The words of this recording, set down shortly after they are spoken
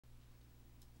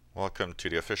Welcome to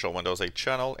the official Windows 8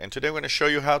 channel, and today I'm going to show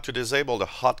you how to disable the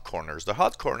hot corners. The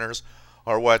hot corners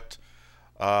are what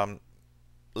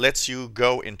lets you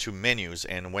go into menus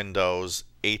in Windows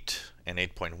 8 and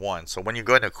 8.1. So when you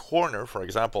go in a corner, for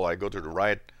example, I go to the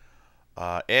right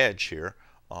edge here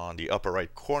on the upper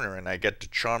right corner and I get the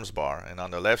charms bar, and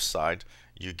on the left side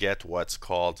you get what's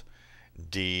called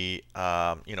the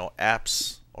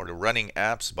apps or the running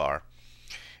apps bar.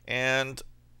 And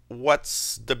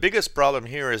what's the biggest problem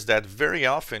here is that very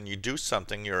often you do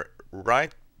something, you're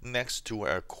right next to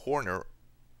a corner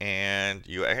and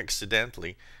you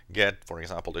accidentally get, for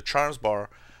example, the charms bar,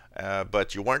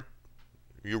 but you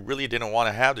really didn't want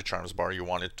to have the charms bar. You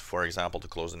wanted, for example, to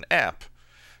close an app.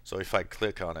 So if I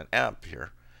click on an app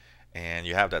here and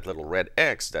you have that little red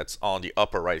X that's on the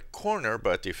upper right corner,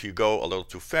 but if you go a little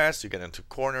too fast, you get into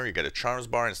corner, you get a charms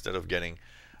bar instead of getting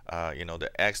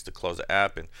the X to close the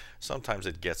app, and sometimes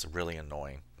it gets really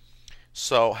annoying.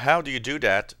 So how do you do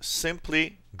that?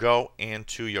 Simply go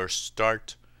into your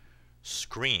start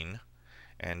screen,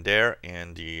 and there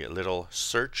in the little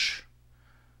search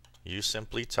you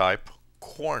simply type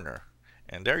corner,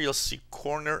 and there you'll see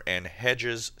corner and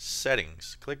edges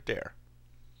settings. Click there,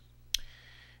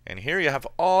 and here you have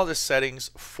all the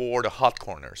settings for the hot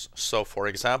corners. So for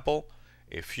example,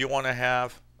 if you want to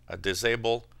have a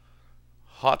disable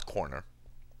hot corner,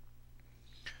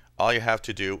 all you have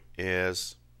to do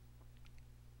is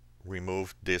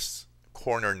remove this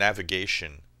corner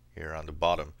navigation here on the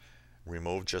bottom.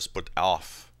 Just put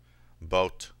off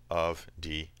both of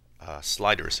the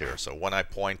sliders here. So when I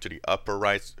point to the upper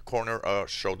right corner,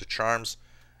 show the charms,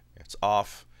 it's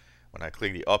off. When I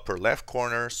click the upper left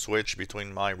corner, switch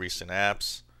between my recent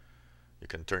apps, you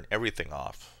can turn everything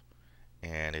off.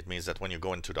 And it means that when you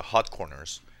go into the hot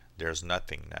corners, there's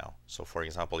nothing now. So for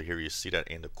example, here you see that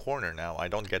in the corner now I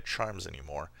don't get charms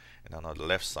anymore, and on the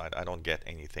left side I don't get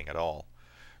anything at all.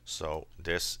 So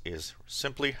this is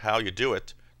simply how you do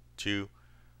it to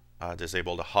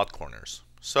disable the hot corners.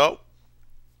 So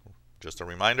just a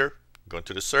reminder, go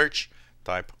into the search,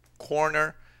 type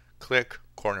corner, click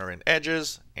corner and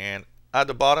edges, and at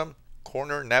the bottom,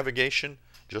 corner navigation,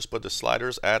 just put the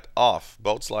sliders at off,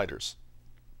 both sliders.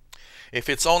 If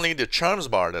it's only the charms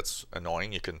bar that's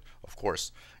annoying, you can, of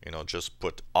course, just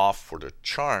put off for the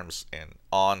charms and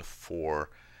on for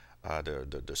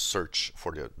the search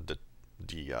for the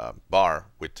bar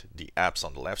with the apps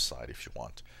on the left side if you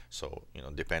want. So,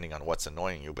 depending on what's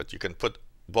annoying you, but you can put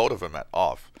both of them at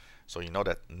off, so you know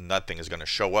that nothing is going to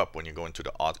show up when you go into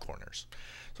the odd corners.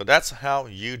 So that's how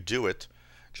you do it.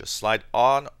 Just slide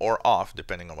on or off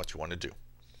depending on what you want to do.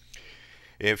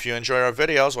 If you enjoy our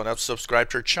videos, why not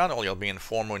subscribe to our channel? You'll be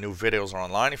informed when new videos are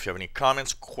online. If you have any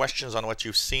comments, questions on what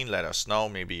you've seen, let us know.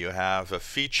 Maybe you have a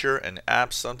feature, an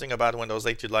app, something about Windows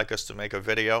 8 you'd like us to make a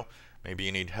video. Maybe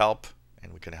you need help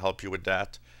and we can help you with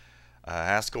that.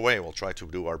 Ask away. We'll try to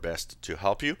do our best to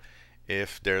help you.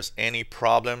 If there's any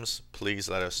problems, please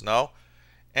let us know.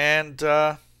 And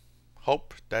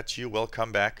hope that you will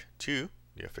come back to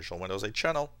the official Windows 8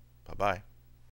 channel. Bye-bye.